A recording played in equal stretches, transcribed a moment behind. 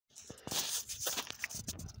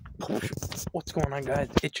What's going on, guys?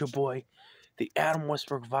 It's your boy, the Adam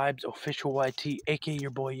Westbrook Vibes official YT, aka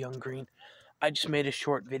your boy Young Green. I just made a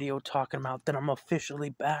short video talking about that I'm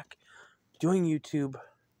officially back doing YouTube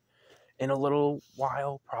in a little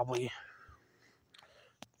while, probably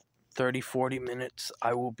 30-40 minutes.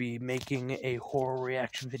 I will be making a horror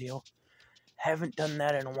reaction video. Haven't done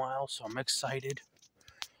that in a while, so I'm excited.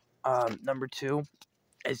 Number two,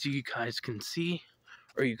 as you guys can see,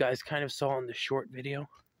 or you guys kind of saw in the short video,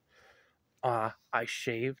 I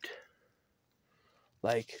shaved.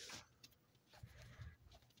 Like,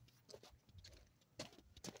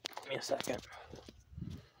 give me a second.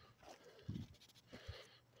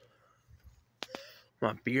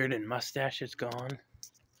 My beard and mustache is gone.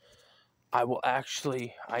 I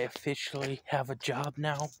officially have a job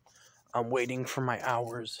now. I'm waiting for my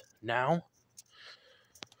hours now.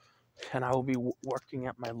 And I will be working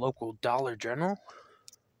at my local Dollar General.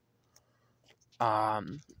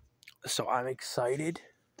 So I'm excited.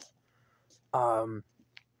 So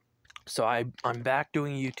I'm back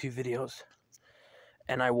doing YouTube videos.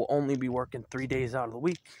 And I will only be working 3 days out of the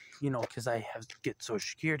week, because I have to get Social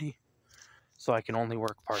Security. So I can only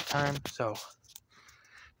work part-time.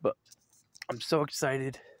 But I'm so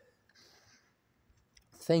excited.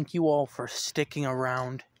 Thank you all for sticking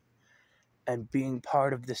around and being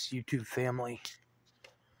part of this YouTube family.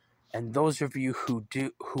 And those of you who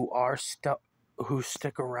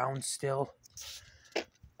stick around still,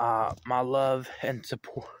 my love and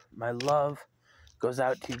support, my love goes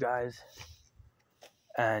out to you guys.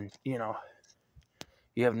 And you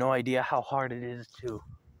have no idea how hard it is to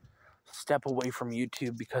step away from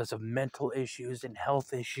YouTube because of mental issues and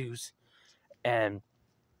health issues, and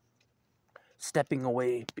stepping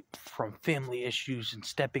away from family issues, and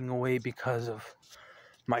stepping away because of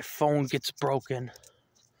my phone gets broken.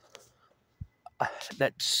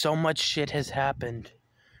 That so much shit has happened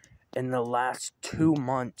in the last 2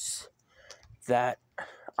 months that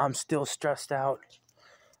I'm still stressed out.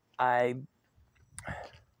 I'm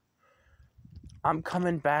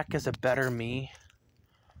coming back as a better me.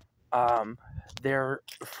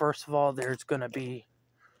 First of all, there's gonna be,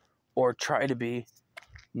 or try to be,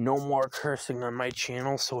 no more cursing on my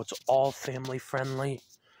channel, so it's all family friendly.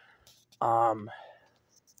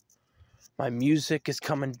 My music is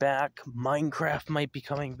coming back. Minecraft might be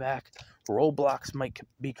coming back. Roblox might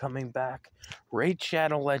be coming back. Raid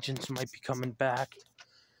Shadow Legends might be coming back.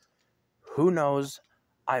 Who knows?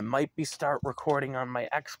 I might start recording on my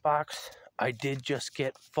Xbox. I did just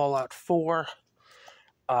get Fallout 4.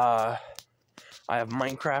 I have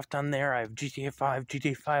Minecraft on there. I have GTA 5,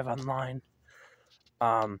 GTA 5 Online.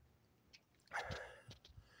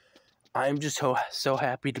 I'm just so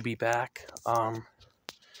happy to be back.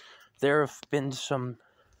 There have been some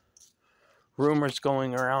rumors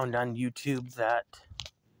going around on YouTube that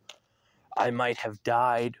I might have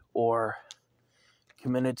died or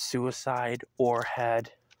committed suicide or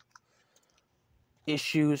had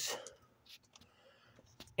issues,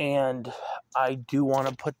 and I do want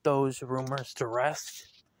to put those rumors to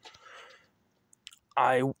rest.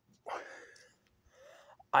 I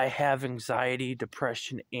have anxiety,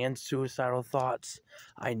 depression, and suicidal thoughts.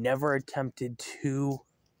 I never attempted to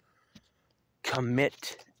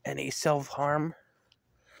commit any self-harm,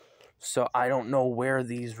 so I don't know where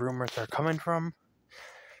these rumors are coming from.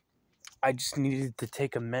 I just needed to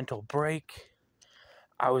take a mental break.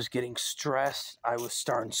 I was getting stressed. I was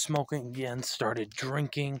starting smoking again, started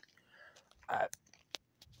drinking.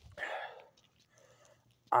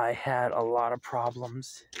 I had a lot of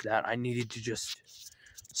problems that I needed to just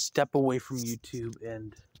step away from YouTube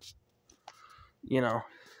and,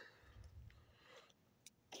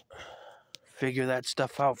 figure that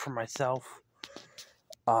stuff out for myself.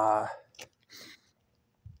 I'm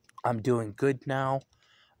doing good now.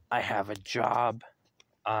 I have a job.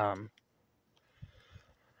 I'm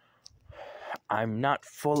not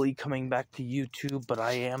fully coming back to YouTube, but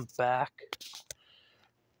I am back.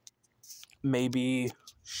 Maybe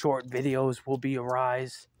short videos will be a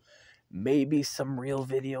rise. Maybe some real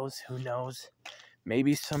videos, who knows?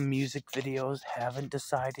 Maybe some music videos, haven't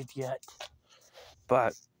decided yet.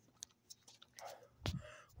 But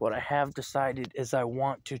what I have decided is I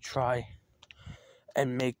want to try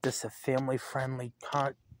and make this a family-friendly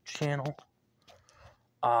channel.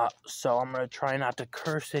 So I'm going to try not to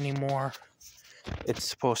curse anymore. It's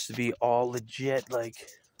supposed to be all legit,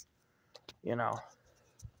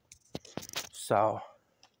 So,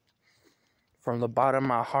 from the bottom of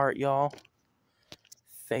my heart, y'all,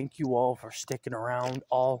 thank you all for sticking around.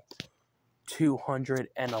 All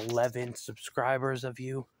 211 subscribers of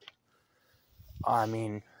you. I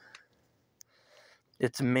mean,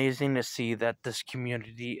 It's amazing to see that this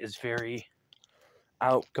community is very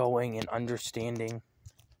outgoing and understanding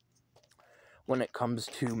when it comes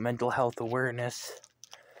to mental health awareness.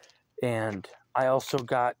 And I also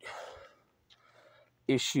got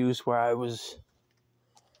issues where I was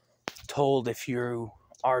told if you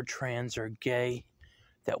are trans or gay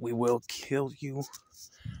that we will kill you.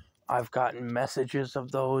 I've gotten messages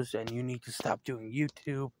of those, and you need to stop doing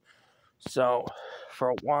YouTube. So for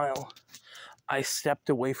a while I stepped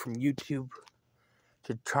away from YouTube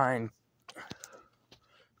to try and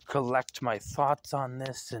collect my thoughts on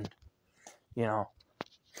this. And you know,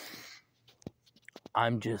 I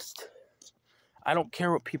don't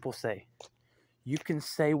care what people say. You can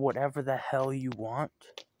say whatever the hell you want,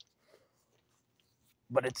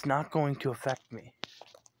 but it's not going to affect me.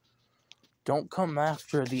 Don't come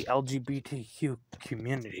after the LGBTQ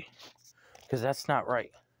community, because that's not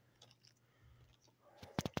right.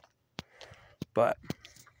 But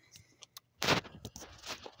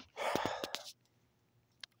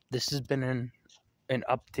this has been an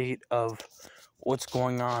update of what's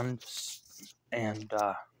going on, and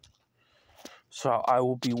so I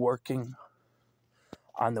will be working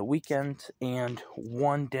on the weekend and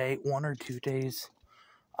one or 2 days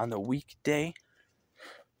on the weekday.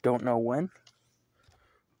 Don't know when,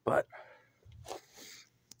 but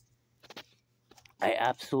I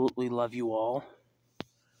absolutely love you all.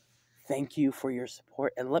 Thank you for your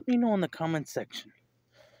support, and let me know in the comment section.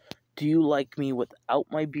 Do you like me without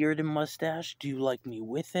my beard and mustache? Do you like me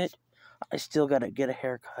with it? I still gotta get a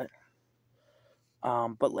haircut.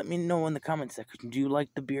 But let me know in the comment section. Do you like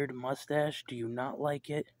the beard and mustache? Do you not like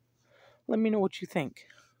it? Let me know what you think.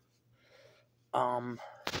 From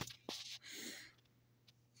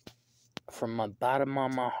the bottom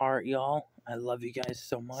of my heart, y'all, I love you guys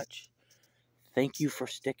so much. Thank you for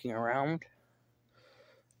sticking around.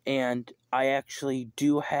 And I actually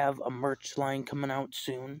do have a merch line coming out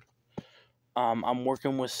soon. I'm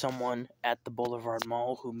working with someone at the Boulevard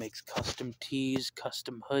Mall who makes custom tees,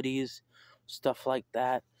 custom hoodies, stuff like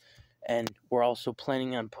that. And we're also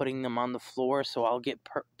planning on putting them on the floor, so I'll get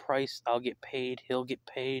I'll get paid, he'll get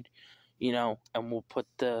paid, you know, and we'll put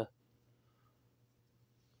the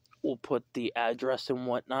address and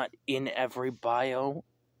whatnot in every bio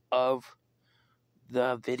of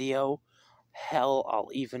the video. Hell, I'll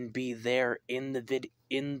even be there in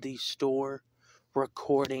the store,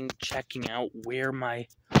 recording, checking out where my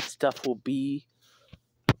stuff will be,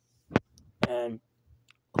 and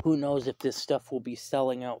who knows if this stuff will be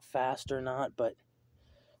selling out fast or not. But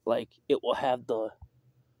like, it will have the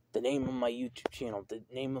name of my YouTube channel, the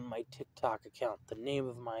name of my TikTok account, the name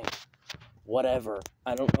of my whatever.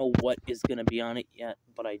 I don't know what is going to be on it yet,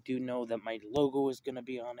 but I do know that my logo is going to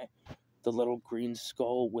be on it. The little green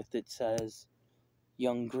skull with it says,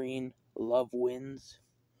 Young Green, Love Wins.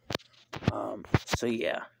 So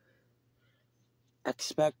yeah.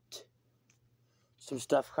 Expect some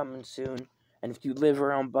stuff coming soon. And if you live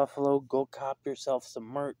around Buffalo, go cop yourself some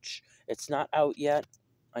merch. It's not out yet.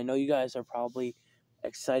 I know you guys are probably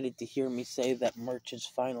excited to hear me say that merch is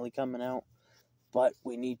finally coming out, but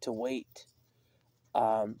we need to wait.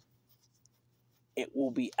 It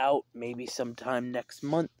will be out maybe sometime next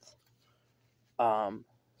month. I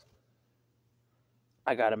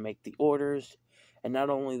gotta make the orders, and not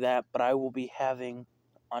only that, but I will be having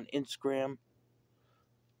on Instagram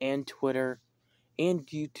and Twitter and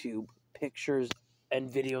YouTube pictures and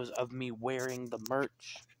videos of me wearing the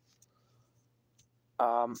merch.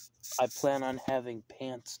 I plan on having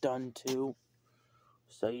pants done too,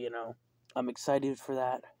 so you know, I'm excited for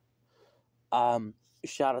that.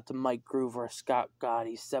 Shout out to Mike Groover, Scott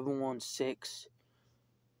Gotti, 716,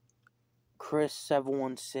 Chris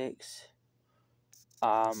 716,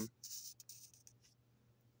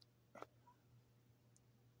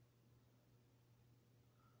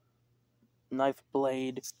 Knife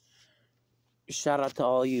Blade. Shout out to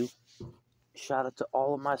all you. Shout out to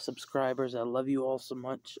all of my subscribers. I love you all so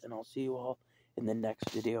much, and I'll see you all in the next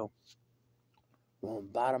video. From the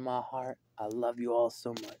bottom of my heart, I love you all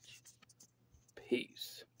so much.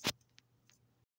 Peace.